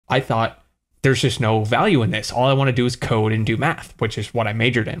I thought there's just no value in this. All I want to do is code and do math, which is what I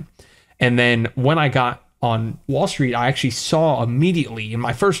majored in. And then when I got on Wall Street, I actually saw immediately in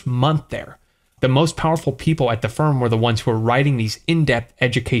my first month there, the most powerful people at the firm were the ones who were writing these in-depth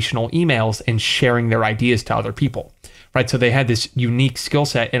educational emails and sharing their ideas to other people, right? So they had this unique skill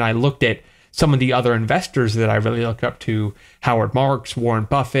set. And I looked at some of the other investors that I really look up to, Howard Marks, Warren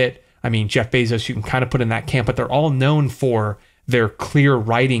Buffett. I mean, Jeff Bezos, you can kind of put in that camp, but they're all known for their clear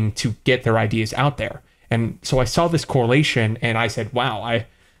writing to get their ideas out there. And so I saw this correlation and I said, wow,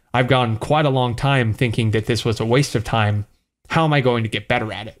 I've gone quite a long time thinking that this was a waste of time. How am I going to get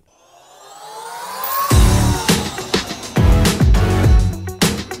better at it?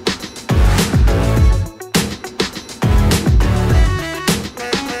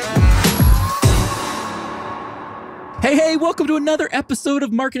 Hey, welcome to another episode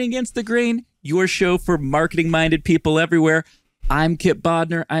of Marketing Against the Grain, your show for marketing-minded people everywhere. I'm Kipp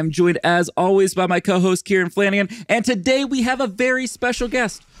Bodner. I'm joined, as always, by my co-host, Kieran Flanagan. And today we have a very special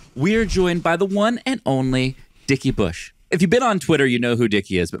guest. We are joined by the one and only Dickie Bush. If you've been on Twitter, you know who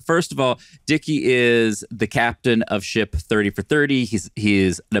Dickie is. But first of all, Dickie is the captain of Ship 30 for 30. He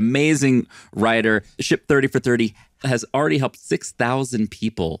is an amazing writer. Ship 30 for 30 has already helped 6,000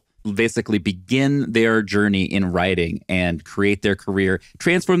 people basically begin their journey in writing and create their career,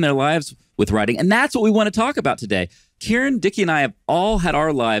 transform their lives with writing. And that's what we want to talk about today. Kieran, Dickie, and I have all had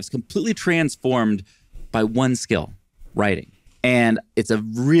our lives completely transformed by one skill, writing. And it's a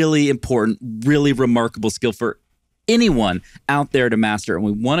really important, really remarkable skill for anyone out there to master. And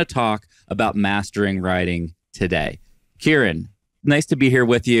we want to talk about mastering writing today. Kieran, nice to be here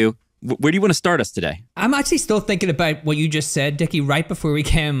with you. Where do you want to start us today? I'm actually still thinking about what you just said, Dickie, right before we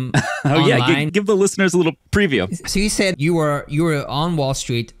came online. Yeah, give the listeners a little preview. So you said you were on Wall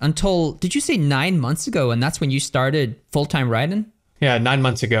Street until, did you say 9 months ago? And that's when you started full-time writing? Yeah, 9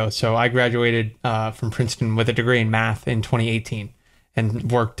 months ago. So I graduated from Princeton with a degree in math in 2018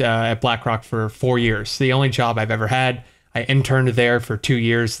 and worked at BlackRock for 4 years. The only job I've ever had. I interned there for 2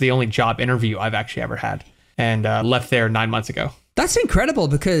 years. The only job interview I've actually ever had, and left there 9 months ago. That's incredible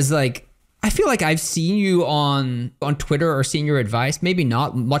because I feel like I've seen you on Twitter or seen your advice, maybe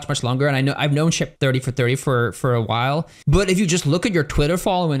not much longer. And I know I've known Ship 30 for 30 for a while. But if you just look at your Twitter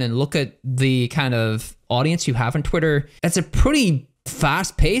following and look at the kind of audience you have on Twitter, it's a pretty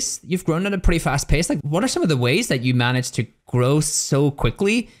fast pace. You've grown at a pretty fast pace. Like, what are some of the ways that you managed to grow so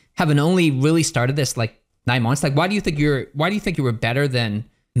quickly, having only really started this 9 months? Like, why do you think you were better than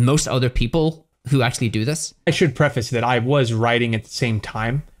most other people who actually do this? I should preface that I was writing at the same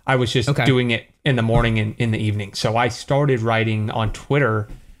time. I was just doing it in the morning and in the evening. So I started writing on Twitter.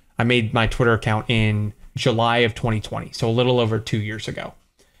 I made my Twitter account in July of 2020, so a little over 2 years ago,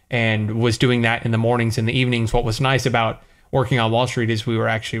 and was doing that in the mornings and the evenings. What was nice about working on Wall Street is we were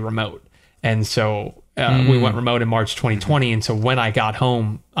actually remote. And so we went remote in March 2020. And so when I got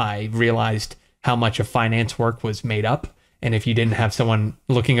home, I realized how much of finance work was made up. And if you didn't have someone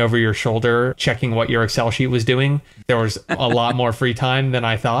looking over your shoulder, checking what your Excel sheet was doing, there was a lot more free time than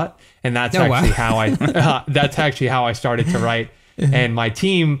I thought. And that's actually how I started to write. And my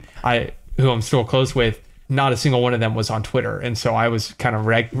team, who I'm still close with, not a single one of them was on Twitter. And so I was kind of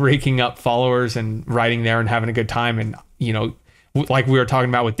raking up followers and writing there and having a good time. And, like we were talking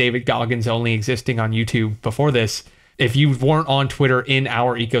about with David Goggins only existing on YouTube before this, if you weren't on Twitter in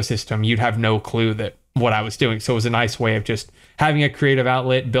our ecosystem, you'd have no clue that what I was doing. So it was a nice way of just having a creative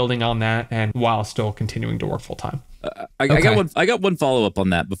outlet, building on that, and while still continuing to work full time. I got one follow up on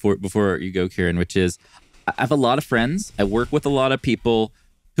that before you go, Kieran, which is I have a lot of friends. I work with a lot of people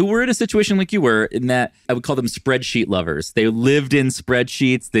who were in a situation like you were, in that I would call them spreadsheet lovers. They lived in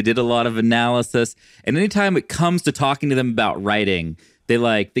spreadsheets. They did a lot of analysis. And anytime it comes to talking to them about writing,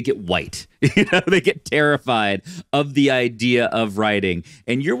 they get white. They get terrified of the idea of writing.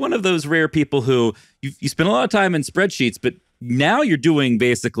 And you're one of those rare people who you spend a lot of time in spreadsheets, but now you're doing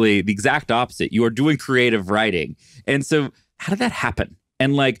basically the exact opposite. You are doing creative writing. And so how did that happen?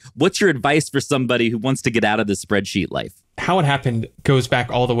 And what's your advice for somebody who wants to get out of the spreadsheet life? How it happened goes back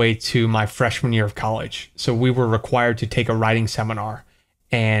all the way to my freshman year of college. So we were required to take a writing seminar,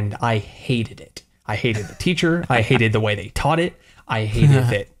 and I hated it. I hated the teacher. I hated the way they taught it. I hated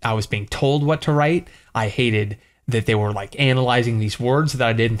that I was being told what to write. I hated that they were analyzing these words that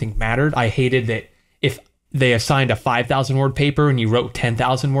I didn't think mattered. I hated that if they assigned a 5,000 word paper and you wrote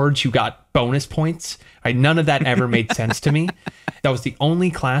 10,000 words, you got bonus points. None of that ever made sense to me. That was the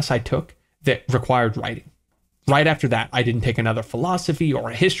only class I took that required writing. Right after that, I didn't take another philosophy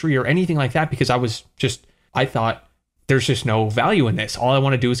or a history or anything like that because I thought there's just no value in this. All I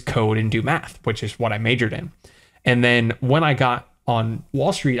want to do is code and do math, which is what I majored in. And then when I got on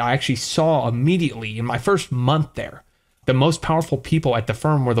Wall Street, I actually saw immediately in my first month there, the most powerful people at the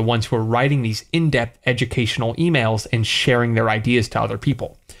firm were the ones who were writing these in-depth educational emails and sharing their ideas to other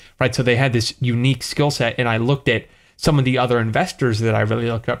people, right? So they had this unique skill set. And I looked at some of the other investors that I really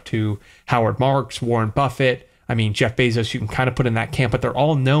looked up to, Howard Marks, Warren Buffett. I mean, Jeff Bezos, you can kind of put in that camp, but they're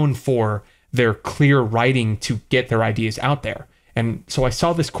all known for their clear writing to get their ideas out there. And so I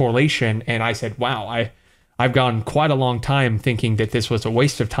saw this correlation and I said, wow, I've gone quite a long time thinking that this was a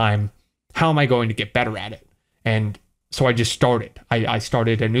waste of time. How am I going to get better at it? And so I just started. I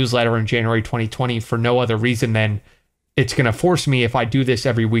started a newsletter in January 2020 for no other reason than it's going to force me, if I do this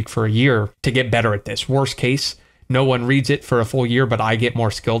every week for a year, to get better at this. Worst case, no one reads it for a full year, but I get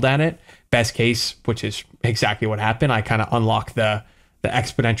more skilled at it. Best case, which is exactly what happened, I kind of unlock the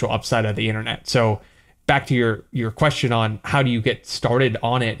exponential upside of the internet. So back to your question on how do you get started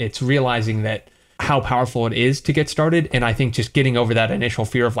on it, it's realizing that how powerful it is to get started. And I think just getting over that initial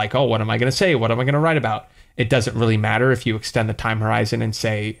fear of like, oh, what am I going to say? What am I going to write about? It doesn't really matter if you extend the time horizon and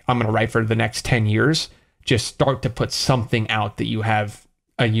say, I'm going to write for the next 10 years. Just start to put something out that you have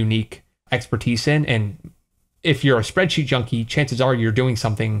a unique expertise in. And if you're a spreadsheet junkie, chances are you're doing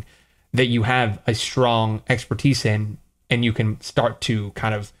something that you have a strong expertise in, and you can start to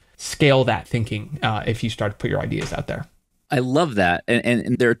kind of scale that thinking if you start to put your ideas out there. I love that.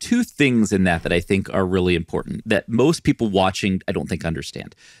 And there are two things in that I think are really important that most people watching, I don't think,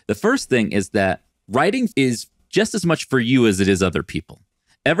 understand. The first thing is that writing is just as much for you as it is other people.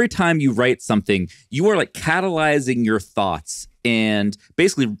 Every time you write something, you are like catalyzing your thoughts and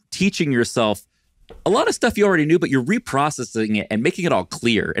basically teaching yourself a lot of stuff you already knew, but you're reprocessing it and making it all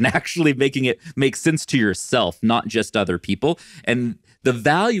clear and actually making it make sense to yourself, not just other people. And the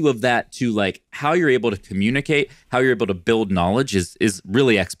value of that to like how you're able to communicate, how you're able to build knowledge is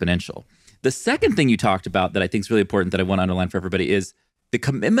really exponential. The second thing you talked about that I think is really important that I want to underline for everybody is the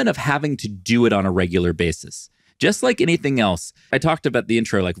commitment of having to do it on a regular basis. Just like anything else, I talked about the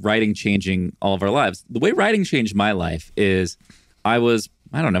intro, like writing changing all of our lives. The way writing changed my life is I was,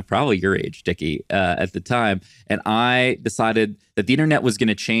 I don't know, probably your age, Dickie, at the time. And I decided that the internet was going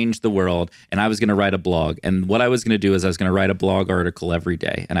to change the world and I was going to write a blog. And what I was going to do is I was going to write a blog article every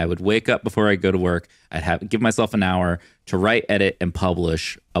day. And I would wake up before I go to work. I'd give myself an hour to write, edit, and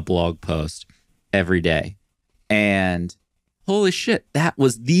publish a blog post every day. And holy shit, that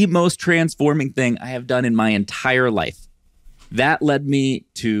was the most transforming thing I have done in my entire life. That led me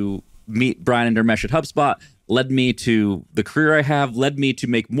to meet Brian and Dharmesh at HubSpot, led me to the career I have, led me to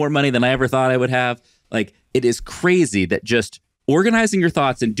make more money than I ever thought I would have. Like, it is crazy that just organizing your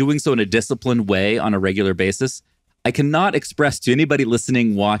thoughts and doing so in a disciplined way on a regular basis, I cannot express to anybody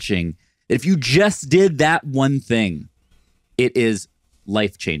listening, watching, that if you just did that one thing, it is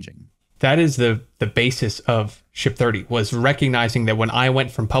life-changing. That is the basis of Ship 30, was recognizing that when I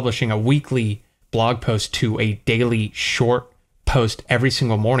went from publishing a weekly blog post to a daily short post every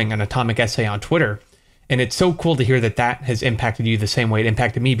single morning, an atomic essay on Twitter. And it's so cool to hear that that has impacted you the same way it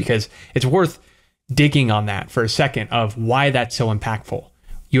impacted me, because it's worth digging on that for a second of why that's so impactful.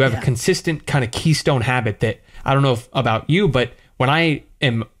 You have a consistent kind of keystone habit that, I don't know about you, but when I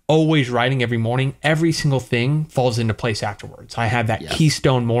am always writing every morning, every single thing falls into place afterwards. I have that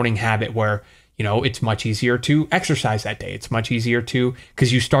keystone morning habit where, you know, it's much easier to exercise that day. It's much easier to,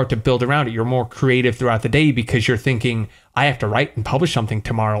 because you start to build around it. You're more creative throughout the day because you're thinking, I have to write and publish something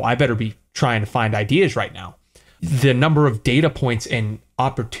tomorrow. I better be trying to find ideas right now. The number of data points and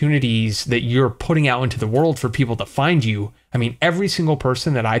opportunities that you're putting out into the world for people to find you. I mean, every single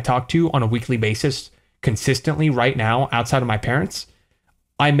person that I talk to on a weekly basis consistently right now, outside of my parents,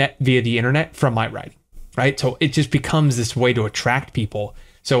 I met via the internet from my writing, right? So it just becomes this way to attract people.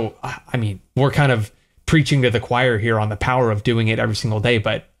 So, I mean, we're kind of preaching to the choir here on the power of doing it every single day,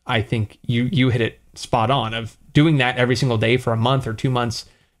 but I think you hit it spot on of doing that every single day for a month or 2 months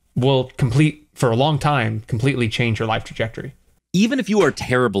will for a long time, completely change your life trajectory. Even if you are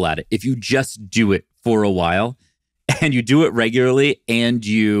terrible at it, if you just do it for a while and you do it regularly and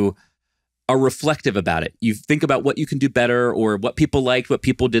you are reflective about it, you think about what you can do better or what people liked, what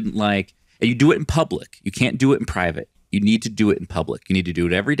people didn't like, and you do it in public. You can't do it in private. You need to do it in public. You need to do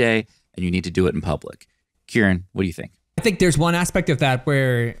it every day and you need to do it in public. Kieran, what do you think? I think there's one aspect of that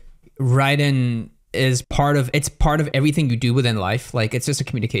where writing is part of everything you do within life. Like, it's just a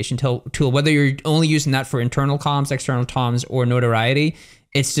communication tool, whether you're only using that for internal comms, external comms, or notoriety.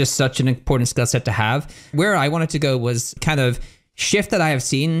 It's just such an important skill set to have. Where I wanted to go was kind of shift that I have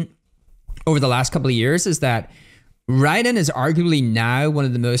seen over the last couple of years is that writing is arguably now one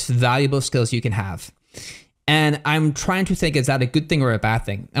of the most valuable skills you can have. And I'm trying to think, is that a good thing or a bad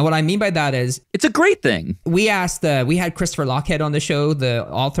thing? And what I mean by that is, it's a great thing. We had Christopher Lochhead on the show, the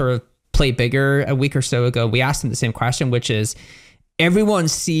author of Play Bigger, a week or so ago. We asked him the same question, which is, everyone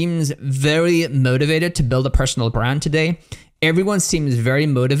seems very motivated to build a personal brand today. Everyone seems very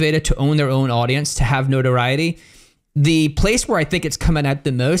motivated to own their own audience, to have notoriety. The place where I think it's coming out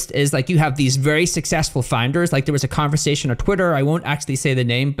the most is like you have these very successful founders. Like there was a conversation on Twitter, I won't actually say the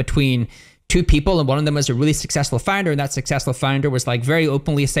name, between two people, and one of them was a really successful founder, and that successful founder was like very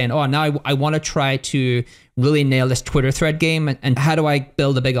openly saying, oh, now I want to try to really nail this Twitter thread game, and how do I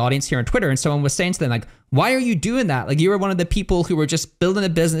build a big audience here on Twitter? And someone was saying to them like, why are you doing that? Like you were one of the people who were just building a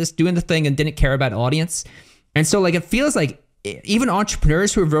business, doing the thing, and didn't care about audience. And so like it feels like even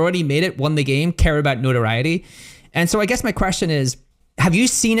entrepreneurs who have already made it, won the game, care about notoriety. And so I guess my question is, have you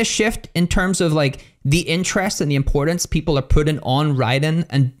seen a shift in terms of like the interest and the importance people are putting on writing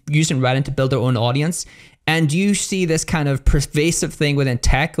and using writing to build their own audience? And do you see this kind of pervasive thing within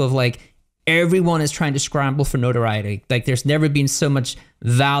tech of like everyone is trying to scramble for notoriety? Like there's never been so much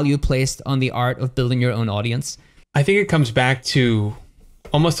value placed on the art of building your own audience. I think it comes back to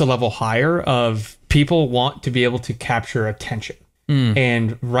almost a level higher of people want to be able to capture attention.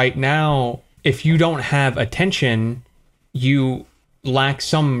 And right now, if you don't have attention, you lack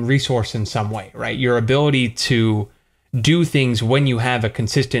some resource in some way, right? Your ability to do things when you have a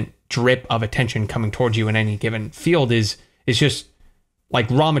consistent drip of attention coming towards you in any given field is just like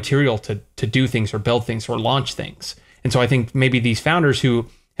raw material to do things or build things or launch things. And so I think maybe these founders who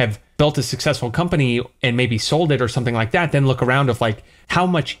have built a successful company and maybe sold it or something like that, then look around of like how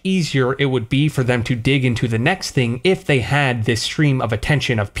much easier it would be for them to dig into the next thing if they had this stream of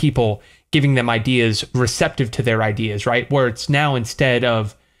attention of people giving them ideas, receptive to their ideas, right? Where it's now, instead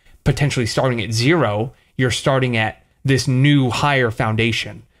of potentially starting at zero, you're starting at this new higher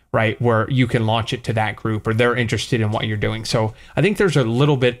foundation, right? Where you can launch it to that group or they're interested in what you're doing. So I think there's a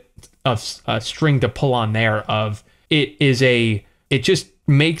little bit of a string to pull on there of it just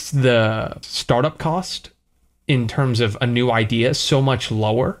makes the startup cost in terms of a new idea so much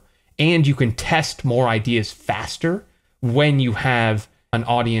lower, and you can test more ideas faster when you have an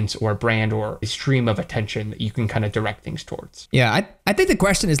audience or a brand or a stream of attention that you can kind of direct things towards. Yeah, I think the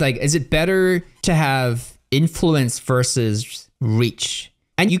question is like, is it better to have influence versus reach?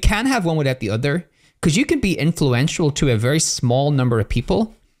 And you can have one without the other, because you can be influential to a very small number of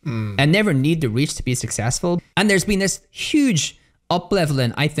people and never need the reach to be successful. And there's been this huge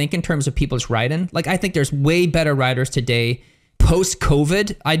up-leveling, I think, in terms of people's writing. Like, I think there's way better writers today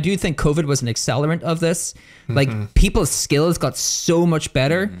post-COVID. I do think COVID was an accelerant of this. Like people's skills got so much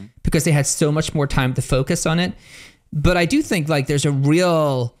better because they had so much more time to focus on it. But I do think like there's a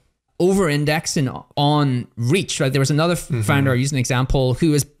real over-indexing on reach, right? There was another founder, using an example,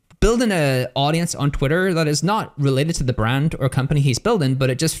 who is building an audience on Twitter that is not related to the brand or company he's building, but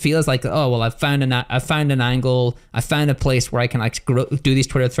it just feels like, oh, well, I've found an angle, I found a place where I can like do these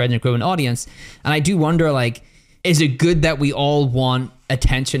Twitter threads and grow an audience. And I do wonder, like, is it good that we all want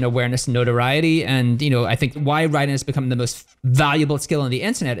attention, awareness, and notoriety? And, you know, I think why writing has become the most valuable skill on the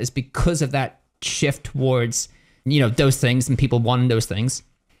internet is because of that shift towards, you know, those things and people wanting those things.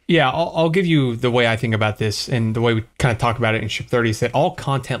 Yeah, I'll give you the way I think about this, and the way we kind of talk about it in Ship 30 is that all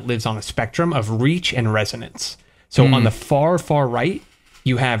content lives on a spectrum of reach and resonance. So on the far, far right,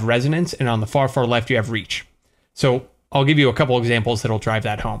 you have resonance, and on the far, far left, you have reach. So I'll give you a couple examples that'll drive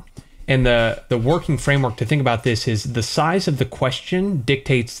that home. And the working framework to think about this is the size of the question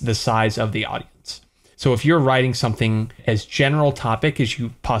dictates the size of the audience. So if you're writing something as general topic as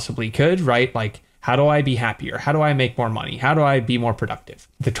you possibly could, right? Like, how do I be happier? How do I make more money? How do I be more productive?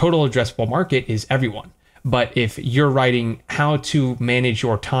 The total addressable market is everyone. But if you're writing how to manage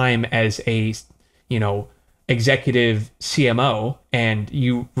your time as a, you know, executive CMO, and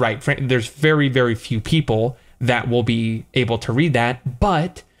you write, there's very, very few people that will be able to read that,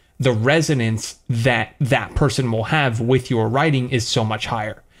 but the resonance that that person will have with your writing is so much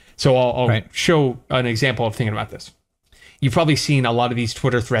higher. So I'll show an example of thinking about this. You've probably seen a lot of these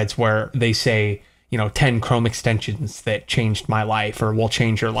Twitter threads where they say, you know, 10 Chrome extensions that changed my life or will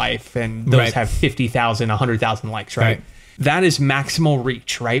change your life. And those have 50,000, 100,000 likes, right? That is maximal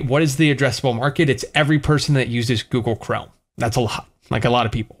reach, right? What is the addressable market? It's every person that uses Google Chrome. That's a lot, like a lot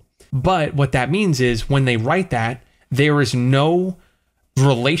of people. But what that means is when they write that, there is no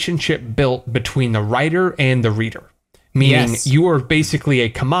relationship built between the writer and the reader. Meaning you are basically a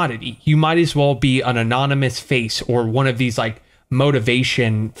commodity. You might as well be an anonymous face or one of these like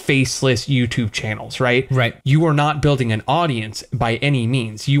motivation faceless YouTube channels, right? Right. You are not building an audience by any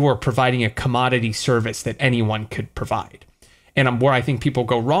means. You are providing a commodity service that anyone could provide. And where I think people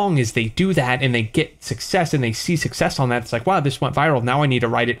go wrong is they do that and they get success and they see success on that. It's like, wow, this went viral. Now I need to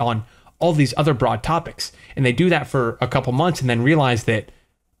write it on all these other broad topics. And they do that for a couple months and then realize that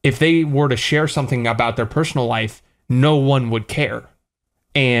if they were to share something about their personal life, no one would care.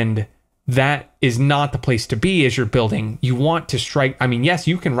 And that is not the place to be as you're building. You want to strike. I mean, yes,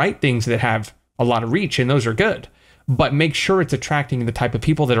 you can write things that have a lot of reach and those are good, but make sure it's attracting the type of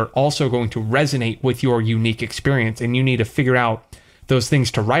people that are also going to resonate with your unique experience. And you need to figure out those things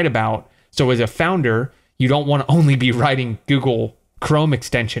to write about. So as a founder, you don't want to only be writing Google Chrome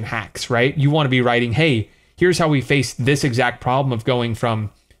extension hacks, right? You want to be writing, hey, here's how we faced this exact problem of going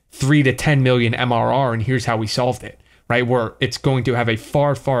from 3 to 10 million MRR, and here's how we solved it, right? Where it's going to have a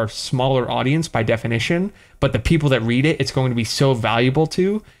far, far smaller audience by definition, but the people that read it, it's going to be so valuable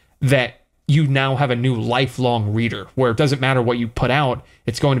to that you now have a new lifelong reader where it doesn't matter what you put out,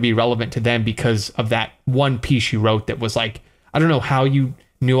 it's going to be relevant to them because of that one piece you wrote that was like, I don't know how you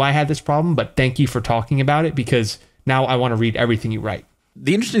knew I had this problem, but thank you for talking about it because now I want to read everything you write.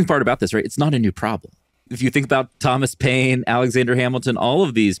 The interesting part about this, right? It's not a new problem. If you think about Thomas Paine, Alexander Hamilton, all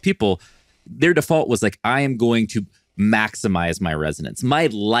of these people, their default was like, I am going to maximize my resonance. My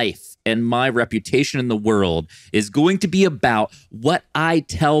life and my reputation in the world is going to be about what I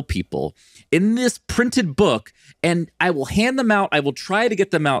tell people in this printed book, and I will hand them out. I will try to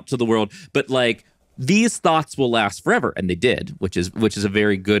get them out to the world, but like these thoughts will last forever. And they did, which is a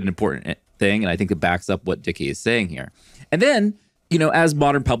very good and important thing. And I think it backs up what Dickie is saying here. And then, you know, as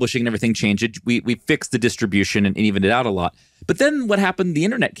modern publishing and everything changed, we fixed the distribution and evened it out a lot. But then what happened? The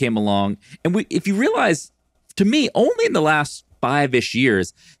internet came along. And if you realize, to me, only in the last 5-ish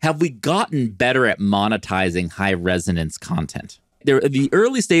years have we gotten better at monetizing high resonance content. The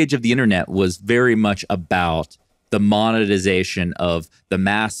early stage of the internet was very much about the monetization of the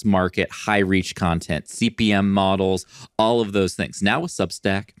mass market, high reach content, CPM models, all of those things. Now with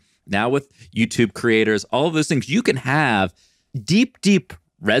Substack, now with YouTube creators, all of those things, you can have deep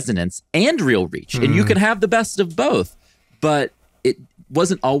resonance and real reach, and you can have the best of both. But it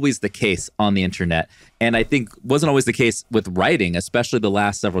wasn't always the case on the internet, and I think wasn't always the case with writing, especially the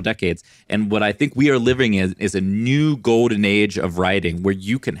last several decades. And what I think we are living in is a new golden age of writing where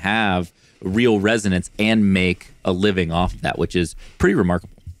you can have real resonance and make a living off of that, which is pretty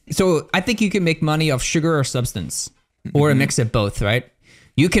remarkable. So I think you can make money off sugar or substance, or a mix of both, right?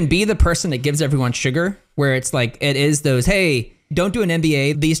 You can be the person that gives everyone sugar, where it's like, it is those, hey, don't do an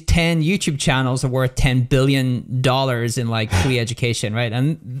MBA. These 10 YouTube channels are worth $10 billion in like free education, right?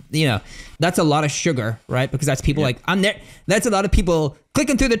 And you know, that's a lot of sugar, right? Because that's people like, that's a lot of people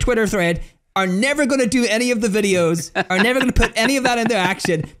clicking through the Twitter thread, are never going to do any of the videos, are never going to put any of that into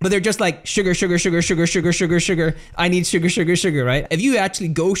action, but they're just like sugar. I need sugar, right? If you actually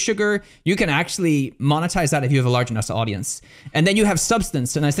go sugar, you can actually monetize that if you have a large enough audience. And then you have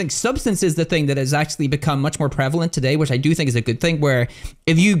substance. And I think substance is the thing that has actually become much more prevalent today, which I do think is a good thing, where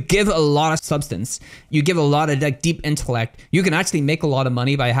if you give a lot of substance, you give a lot of like deep intellect, you can actually make a lot of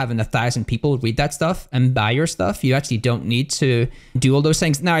money by having 1,000 people read that stuff and buy your stuff. You actually don't need to do all those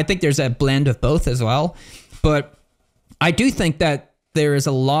things. Now, I think there's a blend of both as well, but I do think that there is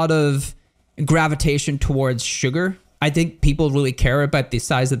a lot of gravitation towards sugar. I think people really care about the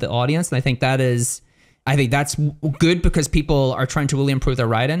size of the audience, and I think that's good because people are trying to really improve their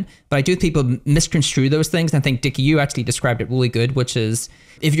writing. But I do think people misconstrue those things, and I think Dickie, you actually described it really good, which is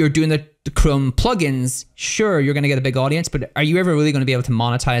if you're doing the Chrome plugins, sure, you're going to get a big audience, but are you ever really going to be able to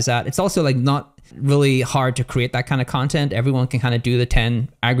monetize that? It's also like not really hard to create that kind of content. Everyone can kind of do the 10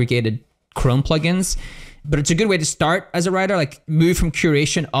 aggregated Chrome plugins, but it's a good way to start as a writer, like move from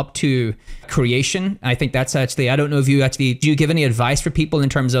curation up to creation. I think that's actually, I don't know if you actually, do you give any advice for people in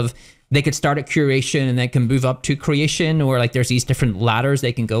terms of they could start at curation and then can move up to creation, or like there's these different ladders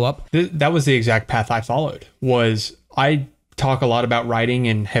they can go up? That was the exact path I followed. Was I talk a lot about writing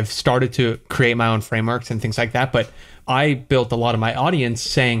and have started to create my own frameworks and things like that, but I built a lot of my audience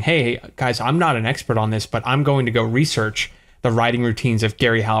saying, hey guys, I'm not an expert on this, but I'm going to go research the writing routines of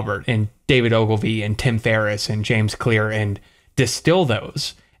Gary Halbert and David Ogilvy and Tim Ferriss and James Clear and distill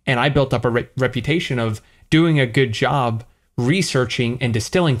those. And I built up a reputation of doing a good job researching and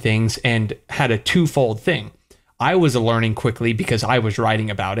distilling things, and had a twofold thing. I was learning quickly because I was writing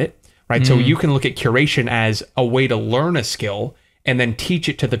about it, right? So you can look at curation as a way to learn a skill and then teach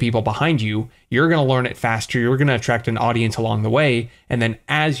it to the people behind you. You're going to learn it faster. You're going to attract an audience along the way. And then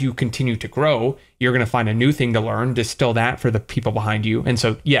as you continue to grow, you're going to find a new thing to learn, distill that for the people behind you. And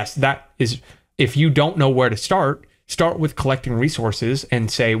so, yes, that is, if you don't know where to start with collecting resources and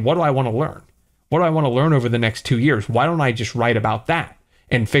say, what do I want to learn? What do I want to learn over the next 2 years? Why don't I just write about that?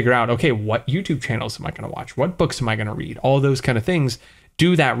 and figure out, okay, what YouTube channels am I going to watch? What books am I going to read? All those kind of things.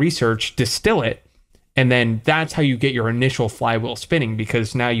 Do that research, distill it, and then that's how you get your initial flywheel spinning,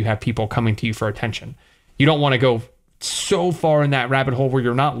 because now you have people coming to you for attention. You don't want to go so far in that rabbit hole where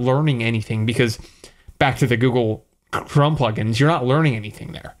you're not learning anything, because back to the Google Chrome plugins, you're not learning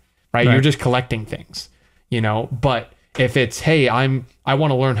anything there, right? You're just collecting things, but if it's, hey, I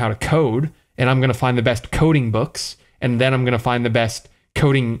want to learn how to code, and I'm going to find the best coding books, and then I'm going to find the best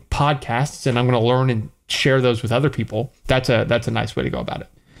coding podcasts, and I'm going to learn and share those with other people. That's a nice way to go about it.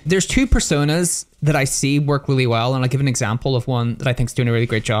 There's two personas that I see work really well, and I'll give an example of one that I think is doing a really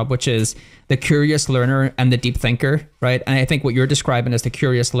great job, which is the curious learner and the deep thinker, right? And I think what you're describing as the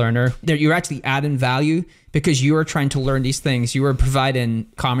curious learner, you're actually adding value because you are trying to learn these things. You are providing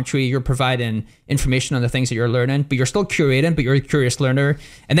commentary, you're providing information on the things that you're learning, but you're still curating, but you're a curious learner.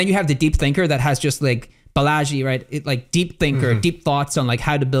 And then you have the deep thinker that has just like Balaji, right? Like deep thinker, deep thoughts on like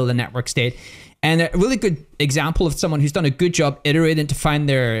how to build a network state. And a really good example of someone who's done a good job iterating to find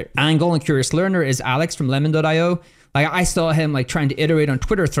their angle and curious learner is Alex from lemon.io. Like I saw him like trying to iterate on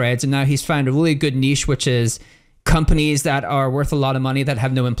Twitter threads, and now he's found a really good niche, which is companies that are worth a lot of money that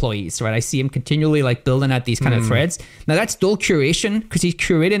have no employees, right? I see him continually like building out these kind of threads. Now that's dual curation because he's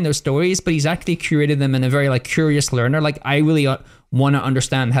curating those stories, but he's actually curated them in a very like curious learner. Like I really want to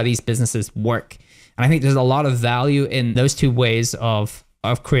understand how these businesses work. And I think there's a lot of value in those two ways of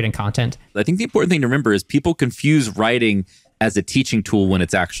creating content. I think the important thing to remember is people confuse writing as a teaching tool when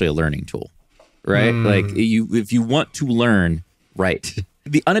it's actually a learning tool, right? Like if you want to learn, write.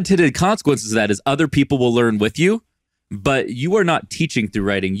 The unintended consequences of that is other people will learn with you, but you are not teaching through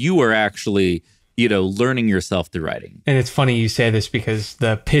writing. You are actually, learning yourself through writing. And it's funny you say this because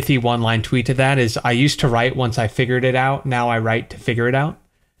the pithy one-line tweet to that is, I used to write once I figured it out. Now I write to figure it out.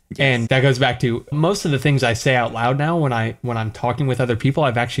 Yes. And that goes back to most of the things I say out loud now when I'm talking with other people,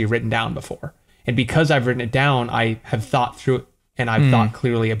 I've actually written down before. And because I've written it down, I have thought through it and I've thought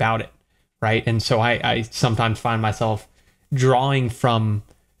clearly about it, right? And so I sometimes find myself drawing from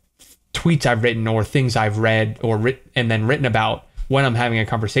tweets I've written or things I've read or and then written about when I'm having a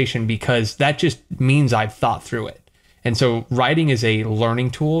conversation, because that just means I've thought through it. And so writing is a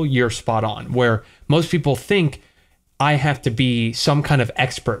learning tool. You're spot on, where most people think I have to be some kind of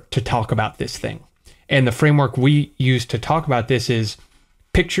expert to talk about this thing. And the framework we use to talk about this is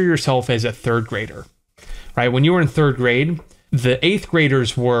picture yourself as a third grader, right? When you were in third grade, the eighth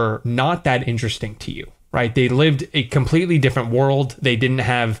graders were not that interesting to you, right? They lived a completely different world. They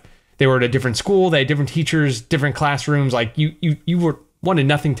were at a different school. They had different teachers, different classrooms. Like you wanted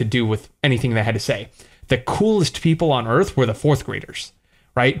nothing to do with anything they had to say. The coolest people on earth were the fourth graders,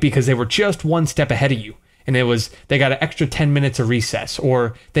 right? Because they were just one step ahead of you. And they got an extra 10 minutes of recess,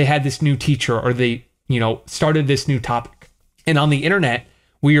 or they had this new teacher, or they, started this new topic. And on the internet,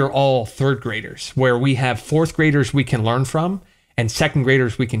 we are all third graders, where we have fourth graders we can learn from and second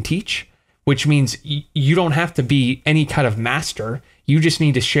graders we can teach, which means you don't have to be any kind of master. You just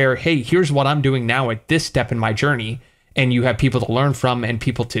need to share, hey, here's what I'm doing now at this step in my journey. And you have people to learn from and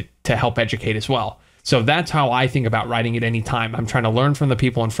people to help educate as well. So that's how I think about writing at any time. I'm trying to learn from the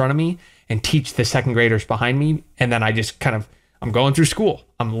people in front of me and teach the second graders behind me. And then I just I'm going through school.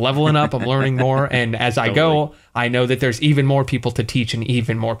 I'm leveling up, I'm learning more. And as I go, I know that there's even more people to teach and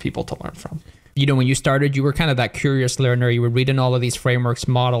even more people to learn from. When you started, you were kind of that curious learner. You were reading all of these frameworks,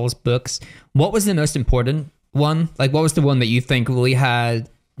 models, books. What was the most important one? Like, what was the one that you think really had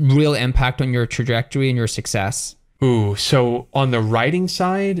real impact on your trajectory and your success? Ooh, so on the writing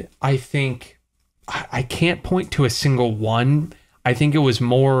side, I think I can't point to a single one. I think it was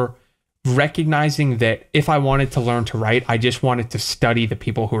more recognizing that if I wanted to learn to write, I just wanted to study the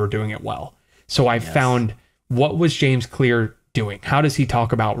people who are doing it well. So I found, what was James Clear doing? How does he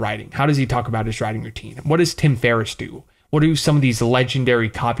talk about writing? How does he talk about his writing routine? What does Tim Ferriss do? What do some of these legendary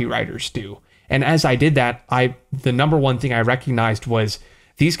copywriters do? And as I did that, the number one thing I recognized was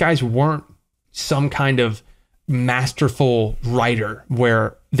these guys weren't some kind of masterful writer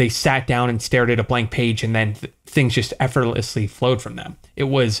where they sat down and stared at a blank page and then things just effortlessly flowed from them. It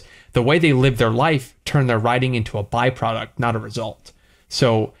was the way they lived their life turned their writing into a byproduct, not a result.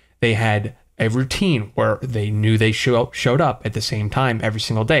 So they had a routine where they knew they showed up at the same time every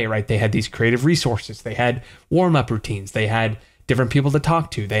single day, right? They had these creative resources. They had warm-up routines. They had different people to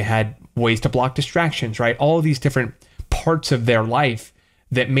talk to. They had ways to block distractions, right? All of these different parts of their life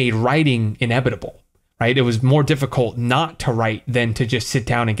that made writing inevitable. Right? It was more difficult not to write than to just sit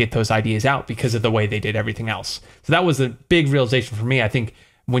down and get those ideas out because of the way they did everything else. So that was a big realization for me. I think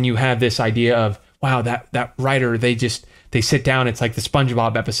when you have this idea of, wow, that writer, they sit down, it's like the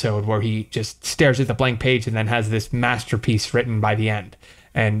SpongeBob episode where he just stares at the blank page and then has this masterpiece written by the end.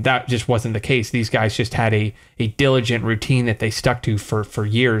 And that just wasn't the case. These guys just had a diligent routine that they stuck to for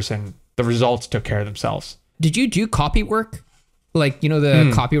years, and the results took care of themselves. Did you do copy work? Like,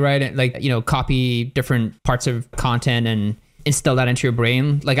 the copyright and like, copy different parts of content and instill that into your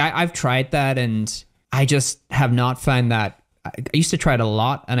brain? Like I've tried that and I just have not found that. I used to try it a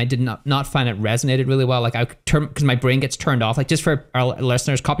lot and I did not find it resonated really well. Like because my brain gets turned off. Like just for our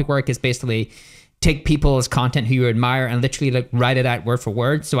listeners, copy work is basically take people's content who you admire and literally like write it out word for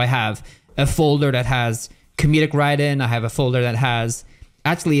word. So I have a folder that has comedic write-in. I have a folder that has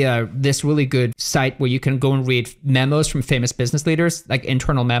actually this really good site where you can go and read memos from famous business leaders, like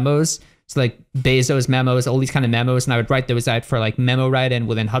internal memos. So like Bezos memos, all these kind of memos. And I would write those out for like memo write-in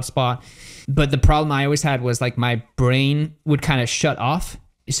within HubSpot. But the problem I always had was like my brain would kind of shut off.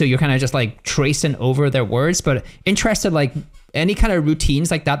 So you're kind of just like tracing over their words. But interested, like any kind of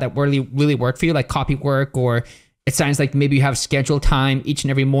routines like that really, really work for you, like copy work, or it sounds like maybe you have scheduled time each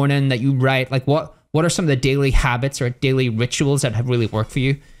and every morning that you write. Like what are some of the daily habits or daily rituals that have really worked for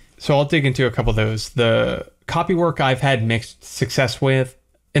you? So I'll dig into a couple of those. The copy work I've had mixed success with.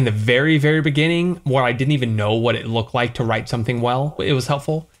 In the very, very beginning, where I didn't even know what it looked like to write something well, it was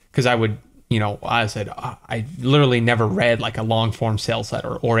helpful because I would, I said, I literally never read like a long form sales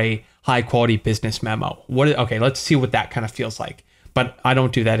letter or a high quality business memo. Okay, let's see what that kind of feels like. But I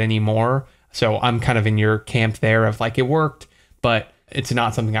don't do that anymore. So I'm kind of in your camp there of like, it worked, but it's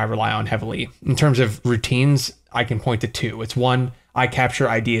not something I rely on heavily. In terms of routines, I can point to two. It's one, I capture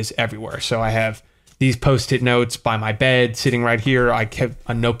ideas everywhere. So I have these post-it notes by my bed sitting right here. I kept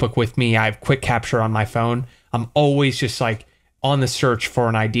a notebook with me. I have quick capture on my phone. I'm always just like on the search for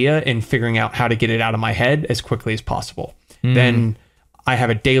an idea and figuring out how to get it out of my head as quickly as possible. Then I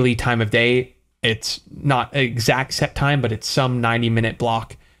have a daily time of day. It's not an exact set time, but it's some 90-minute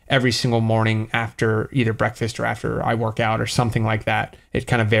block every single morning after either breakfast or after I work out or something like that. It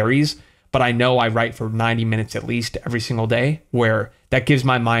kind of varies, but I know I write for 90 minutes at least every single day, where that gives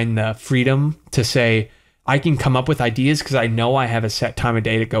my mind the freedom to say, I can come up with ideas because I know I have a set time of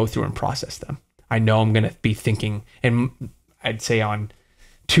day to go through and process them. I know I'm going to be thinking, and I'd say on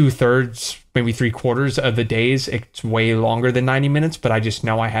 2/3, maybe 3/4 of the days, it's way longer than 90 minutes, but I just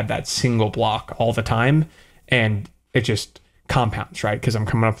know I have that single block all the time, and it just compounds, right? Because I'm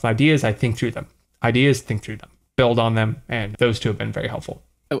coming up with ideas, I think through them. Ideas, think through them, build on them, and those two have been very helpful.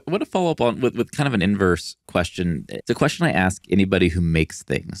 I want to follow up on with kind of an inverse question. It's a question I ask anybody who makes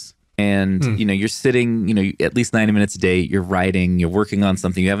things. And, you're sitting, at least 90 minutes a day, you're writing, you're working on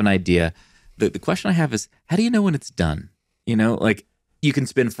something, you have an idea. The question I have is, how do you know when it's done? Like you can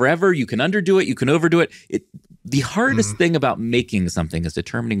spend forever, you can underdo it, you can overdo it. The hardest thing about making something is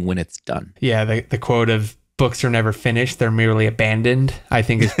determining when it's done. Yeah, the quote of books are never finished, they're merely abandoned, I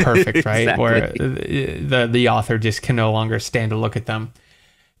think is perfect, right? Exactly. Where the author just can no longer stand to look at them.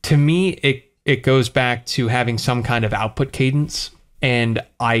 To me, it goes back to having some kind of output cadence. And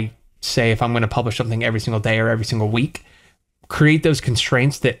I say, if I'm going to publish something every single day or every single week, create those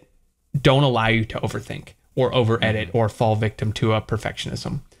constraints that don't allow you to overthink or over edit or fall victim to a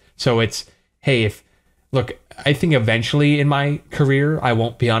perfectionism. So it's, hey, look, I think eventually in my career, I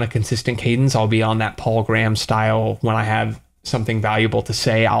won't be on a consistent cadence. I'll be on that Paul Graham style. When I have something valuable to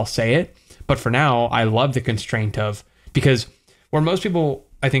say, I'll say it. But for now, I love the constraint of, because where most people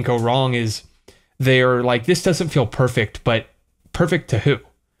I think go wrong is they're like, this doesn't feel perfect, but perfect to who?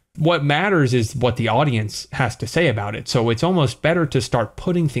 What matters is what the audience has to say about it. So it's almost better to start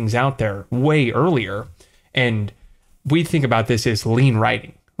putting things out there way earlier. And we think about this as lean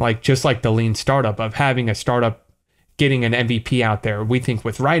writing, like just like the lean startup of having a startup, getting an MVP out there. We think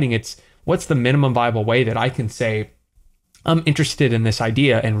with writing, it's what's the minimum viable way that I can say, I'm interested in this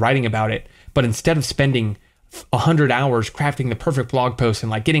idea and writing about it. But instead of spending 100 hours crafting the perfect blog post and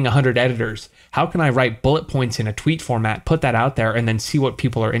like getting 100 editors, how can I write bullet points in a tweet format, put that out there, and then see what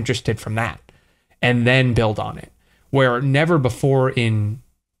people are interested from that, and then build on it? Where never before in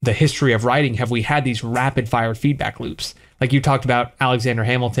the history of writing have we had these rapid fire feedback loops. Like you talked about Alexander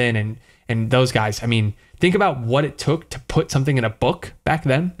Hamilton and those guys. I mean, think about what it took to put something in a book back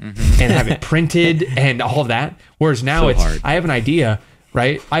then and have it printed and all of that. Whereas now it's hard. I have an idea,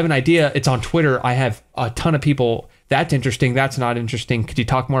 right? I have an idea. It's on Twitter. I have a ton of people. That's interesting. That's not interesting. Could you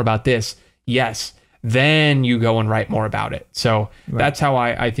talk more about this? Yes. Then you go and write more about it. So that's how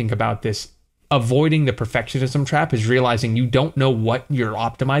I think about this. Avoiding the perfectionism trap is realizing you don't know what you're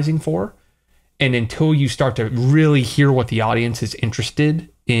optimizing for. And until you start to really hear what the audience is interested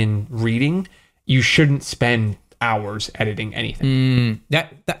in reading, you shouldn't spend hours editing anything.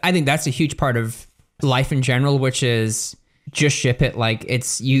 I think that's a huge part of life in general, which is just ship it. Like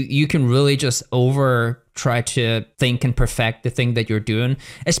it's you can really just over try to think and perfect the thing that you're doing,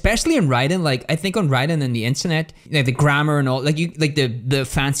 especially in writing. Like I think on writing and the internet, like the grammar and all, like the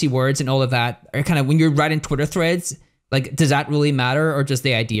fancy words and all of that are kind of, when you're writing Twitter threads, like does that really matter, or does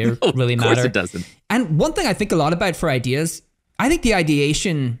the idea really matter? Of course it doesn't. And one thing I think a lot about for ideas, I think the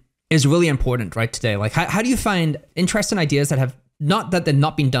ideation is really important right today. Like how do you find interesting ideas that have not that they've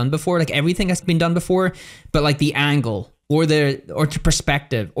not been done before, like everything has been done before, but like the angle or the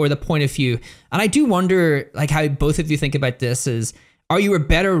perspective or the point of view. And I do wonder like how both of you think about this is, are you a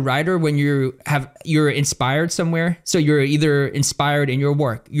better writer when you're inspired somewhere? So you're either inspired in your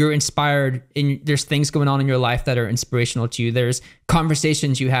work, you're inspired in, there's things going on in your life that are inspirational to you, there's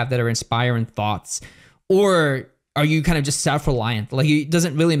conversations you have that are inspiring thoughts, or are you kind of just self-reliant? Like it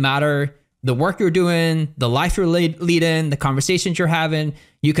doesn't really matter the work you're doing, the life you're leading, the conversations you're having,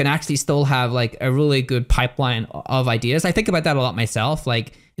 you can actually still have like a really good pipeline of ideas. I think about that a lot myself.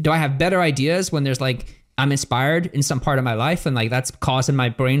 Like, do I have better ideas when there's like, I'm inspired in some part of my life and like that's causing my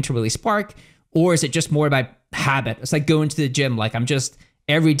brain to really spark? Or is it just more about habit? It's like going to the gym. Like I'm just,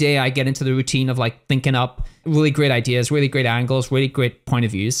 every day I get into the routine of like thinking up really great ideas, really great angles, really great point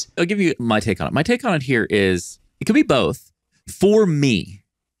of views. I'll give you my take on it. My take on it here is, it could be both. For me,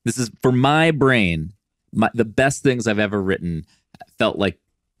 this is for my brain, the best things I've ever written felt like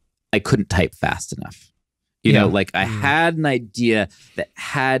I couldn't type fast enough. You know, like I had an idea that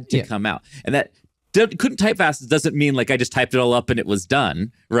had to come out. And that couldn't type fast doesn't mean like I just typed it all up and it was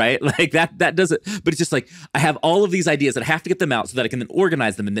done, right? Like that doesn't, but it's just like I have all of these ideas and I have to get them out so that I can then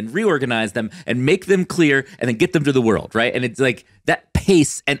organize them and then reorganize them and make them clear and then get them to the world, right? And it's like that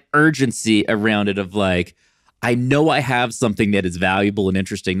pace and urgency around it of like, I know I have something that is valuable and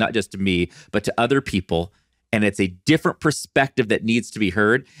interesting, not just to me, but to other people. And it's a different perspective that needs to be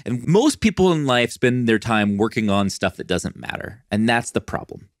heard. And most people in life spend their time working on stuff that doesn't matter. And that's the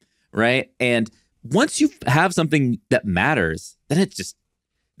problem, right? And once you have something that matters, then it's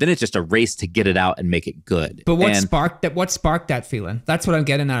just a race to get it out and make it good. But what sparked that feeling? That's what I'm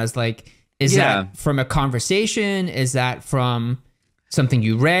getting at is like, is that from a conversation? Is that from something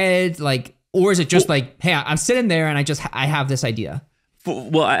you read? Like, or is it just like, hey, I'm sitting there and I have this idea?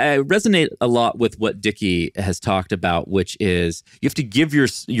 Well, I resonate a lot with what Dickie has talked about, which is you have to give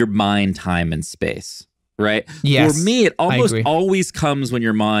your mind time and space, right? Yes, for me, it almost always comes when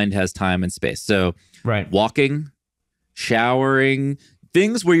your mind has time and space. So walking, showering,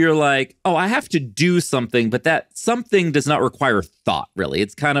 things where you're like, oh, I have to do something, but that something does not require thought, really.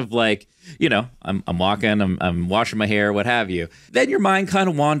 It's kind of like, you know, I'm walking, I'm washing my hair, what have you. Then your mind kind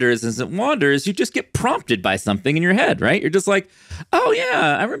of wanders. As it wanders, you just get prompted by something in your head, right? You're just like, oh,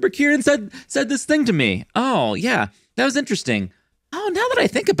 yeah, I remember Kieran said this thing to me. Oh, yeah, that was interesting. Oh, now that I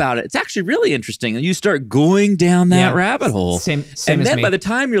think about it, it's actually really interesting. And you start going down that rabbit hole. Same and as then me. by the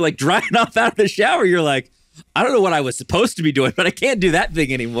time you're like drying off out of the shower, you're like, I don't know what I was supposed to be doing, but I can't do that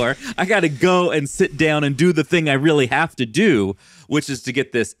thing anymore. I got to go and sit down and do the thing I really have to do, which is to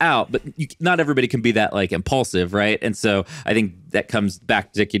get this out. But not everybody can be that like impulsive, right? And so I think that comes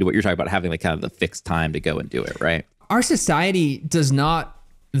back, Dickie, to what you're talking about, having like kind of the fixed time to go and do it, right? Our society does not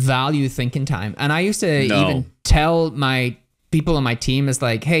value thinking time. And I used to even tell my people on my team is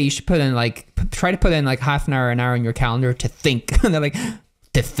like, hey, you should try to put in like half an hour in your calendar to think. And they're like,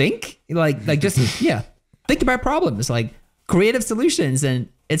 to think? Like just, think about problems, like creative solutions. And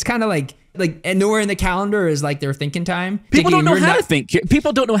it's kind of like and nowhere in the calendar is like their thinking time. People don't know how to think.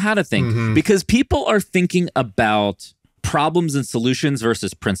 People don't know how to think because people are thinking about problems and solutions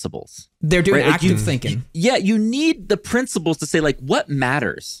versus principles. They're doing active thinking. Yeah, you need the principles to say like what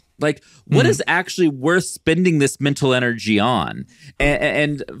matters. Like, what is actually worth spending this mental energy on?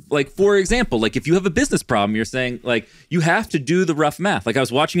 And like, for example, like if you have a business problem, you're saying like, you have to do the rough math. Like I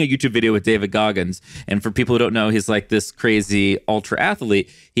was watching a YouTube video with David Goggins. And for people who don't know, he's like this crazy ultra athlete.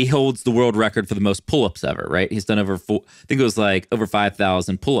 He holds the world record for the most pull-ups ever, right? He's done over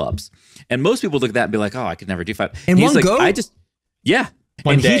 5,000 pull-ups. And most people look at that and be like, oh, I could never do 5. In one go?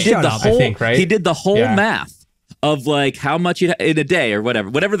 One day. He did the whole, I think, right? He did the whole math of like how much in a day or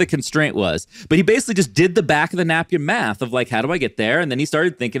whatever the constraint was. But he basically just did the back of the napkin math of like, how do I get there? And then he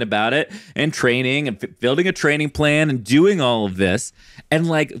started thinking about it and training and building a training plan and doing all of this. And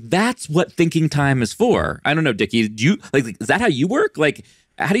like, that's what thinking time is for. I don't know, Dickie, is that how you work? Like,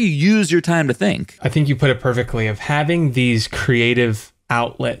 how do you use your time to think? I think you put it perfectly, of having these creative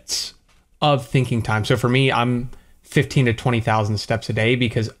outlets of thinking time. So for me, I'm 15 to 20,000 steps a day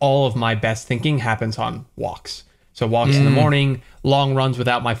because all of my best thinking happens on walks. So walks in the morning, long runs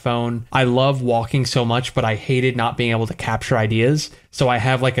without my phone. I love walking so much, but I hated not being able to capture ideas. So I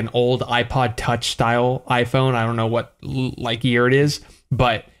have like an old iPod Touch style iPhone. I don't know what like year it is,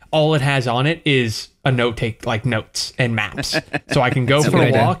 but all it has on it is a note take, like notes and maps. So I can go for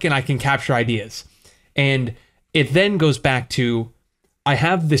a walk and I can capture ideas. And it then goes back to, I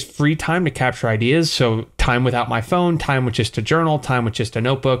have this free time to capture ideas. So time without my phone, time with just a journal, time with just a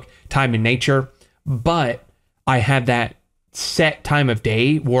notebook, time in nature. But I have that set time of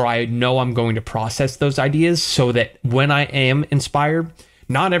day where I know I'm going to process those ideas so that when I am inspired,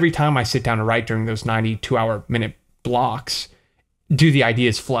 not every time I sit down to write during those 92 minute blocks do the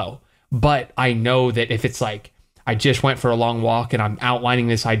ideas flow. But I know that if it's like, I just went for a long walk and I'm outlining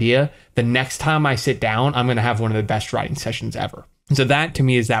this idea, the next time I sit down, I'm going to have one of the best writing sessions ever. So that to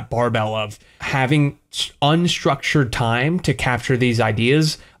me is that barbell of having unstructured time to capture these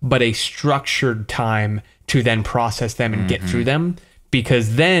ideas, but a structured time to then process them and get through them.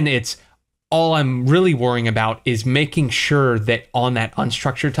 Because then it's all I'm really worrying about is making sure that on that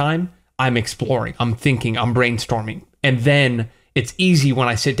unstructured time, I'm exploring, I'm thinking, I'm brainstorming. And then it's easy when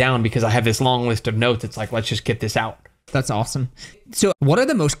I sit down because I have this long list of notes. It's like, let's just get this out. That's awesome. So what are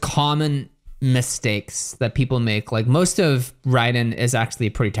the most common mistakes that people make? Like most of writing is actually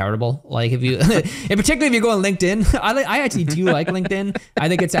pretty terrible. Like if you, and particularly if you go on LinkedIn, I actually do like LinkedIn. I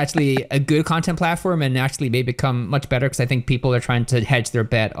think it's actually a good content platform and actually may become much better because I think people are trying to hedge their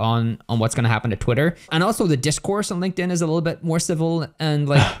bet on what's going to happen to Twitter. And also the discourse on LinkedIn is a little bit more civil and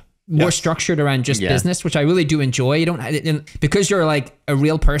like more structured around just business, which I really do enjoy. You don't, because you're like a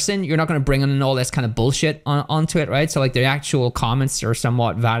real person, you're not going to bring in all this kind of bullshit onto it, right? So like the actual comments are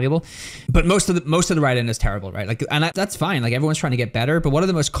somewhat valuable, but most of the writing is terrible, right? Like, and that's fine. Like everyone's trying to get better, but what are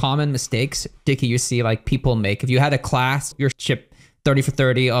the most common mistakes, Dickie, you see like people make? If you had a class, your ship 30 for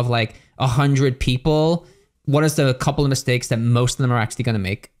 30 of like 100 people, what is the couple of mistakes that most of them are actually going to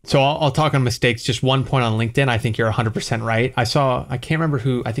make? So I'll talk on mistakes. Just one point on LinkedIn. I think you're 100% right. I can't remember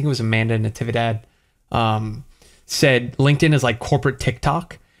who, I think it was Amanda Natividad, said LinkedIn is like corporate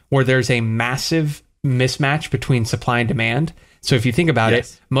TikTok, where there's a massive mismatch between supply and demand. So if you think about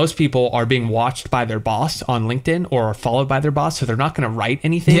it, most people are being watched by their boss on LinkedIn or are followed by their boss. So they're not going to write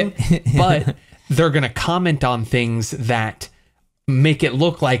anything, but they're going to comment on things that make it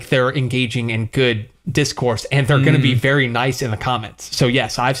look like they're engaging in good discourse, and they're going to be very nice in the comments. So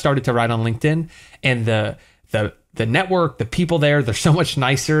yes, I've started to write on LinkedIn, and the network, the people there, they're so much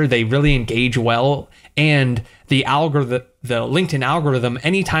nicer. They really engage well, and the algorithm, the LinkedIn algorithm,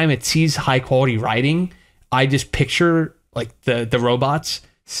 anytime it sees high quality writing, I just picture like the robots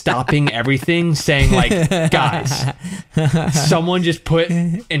stopping everything, saying like, guys, someone just put,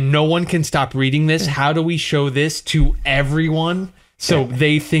 and no one can stop reading this. How do we show this to everyone so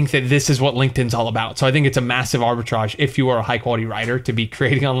they think that this is what LinkedIn's all about? So I think it's a massive arbitrage if you are a high quality writer to be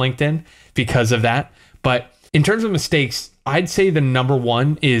creating on LinkedIn because of that. But in terms of mistakes, I'd say the number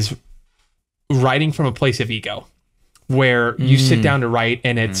one is writing from a place of ego, where you sit down to write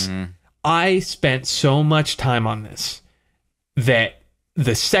and it's, I spent so much time on this that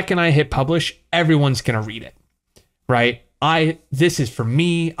the second I hit publish, everyone's going to read it, right? This is for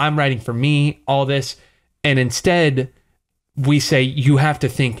me. I'm writing for me, all this. And instead we say you have to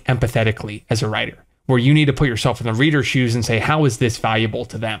think empathetically as a writer, where you need to put yourself in the reader's shoes and say, how is this valuable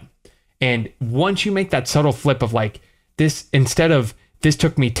to them? And once you make that subtle flip of like this, instead of this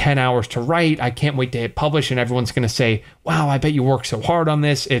took me 10 hours to write, I can't wait to hit publish, and everyone's going to say, wow, I bet you worked so hard on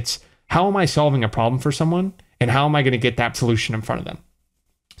this. It's how am I solving a problem for someone, and how am I going to get that solution in front of them?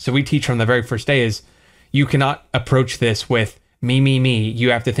 So we teach from the very first day is you cannot approach this with me. You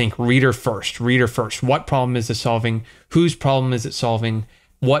have to think reader first. What problem is it solving? Whose problem is it solving?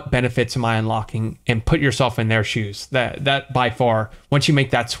 What benefits am I unlocking? And put yourself in their shoes. That by far, once you make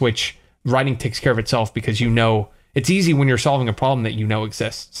that switch, writing takes care of itself, because you know it's easy when you're solving a problem that you know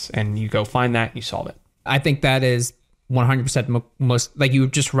exists, and you go find that and you solve it. I think that is 100% most, like you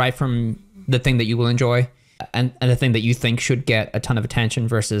just write from the thing that you will enjoy and the thing that you think should get a ton of attention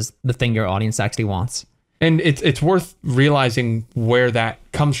versus the thing your audience actually wants. And it's worth realizing where that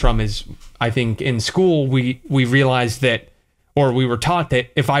comes from is, I think in school, we realized that, or we were taught that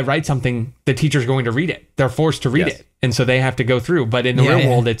if I write something, the teacher's going to read it. They're forced to read it. And so they have to go through. But in the real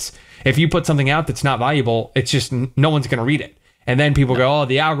world, it's, if you put something out that's not valuable, it's just no one's going to read it. And then people go, oh,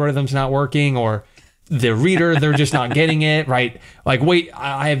 the algorithm's not working, or the reader, they're just not getting it, right? Like, wait,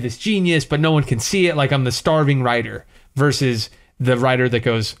 I have this genius, but no one can see it. Like I'm the starving writer, versus the writer that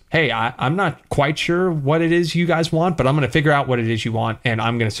goes, hey, I'm not quite sure what it is you guys want, but I'm going to figure out what it is you want, and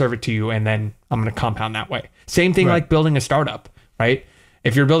I'm going to serve it to you, and then I'm going to compound that way. Same thing like building a startup, right?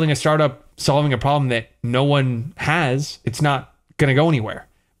 If you're building a startup, solving a problem that no one has, it's not going to go anywhere.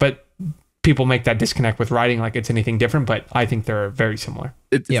 But people make that disconnect with writing like it's anything different, but I think they're very similar.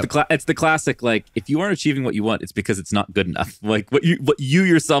 It's the classic, like, if you aren't achieving what you want, it's because it's not good enough. Like what you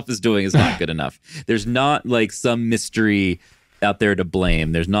yourself is doing is not good enough. There's not like some mystery out there to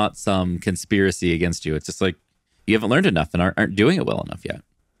blame. There's not some conspiracy against you. It's just like you haven't learned enough and aren't doing it well enough yet.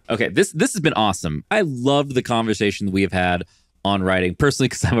 Okay, this has been awesome. I loved the conversation that we have had on writing, personally,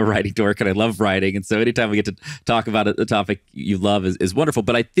 because I'm a writing dork and I love writing. And so anytime we get to talk about it, the topic you love is wonderful.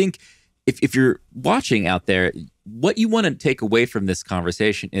 But I think if you're watching out there, what you want to take away from this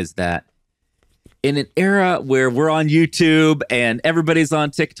conversation is that in an era where we're on YouTube and everybody's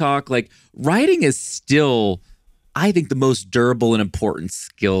on TikTok, like, writing is still, I think, the most durable and important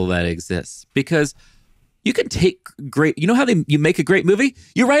skill that exists, because you can take great, you know how you make a great movie?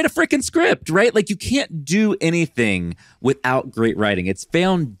 You write a freaking script, right? Like, you can't do anything without great writing. It's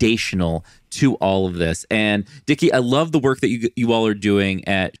foundational to all of this. And Dickie, I love the work that you all are doing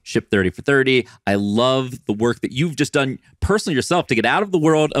at Ship 30 for 30. I love the work that you've just done personally yourself to get out of the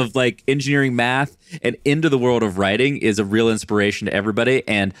world of like engineering math and into the world of writing is a real inspiration to everybody.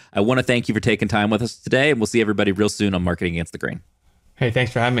 And I want to thank you for taking time with us today. And we'll see everybody real soon on Marketing Against the Grain. Hey,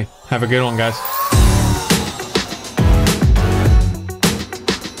 thanks for having me. Have a good one, guys.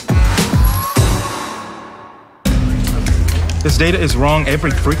 This data is wrong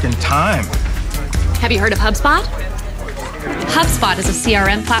every freaking time. Have you heard of HubSpot? HubSpot is a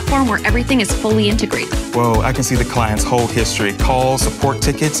CRM platform where everything is fully integrated. Whoa, I can see the client's whole history, calls, support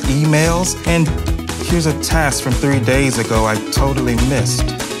tickets, emails, and here's a task from 3 days ago I totally missed.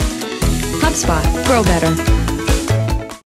 HubSpot. Grow better.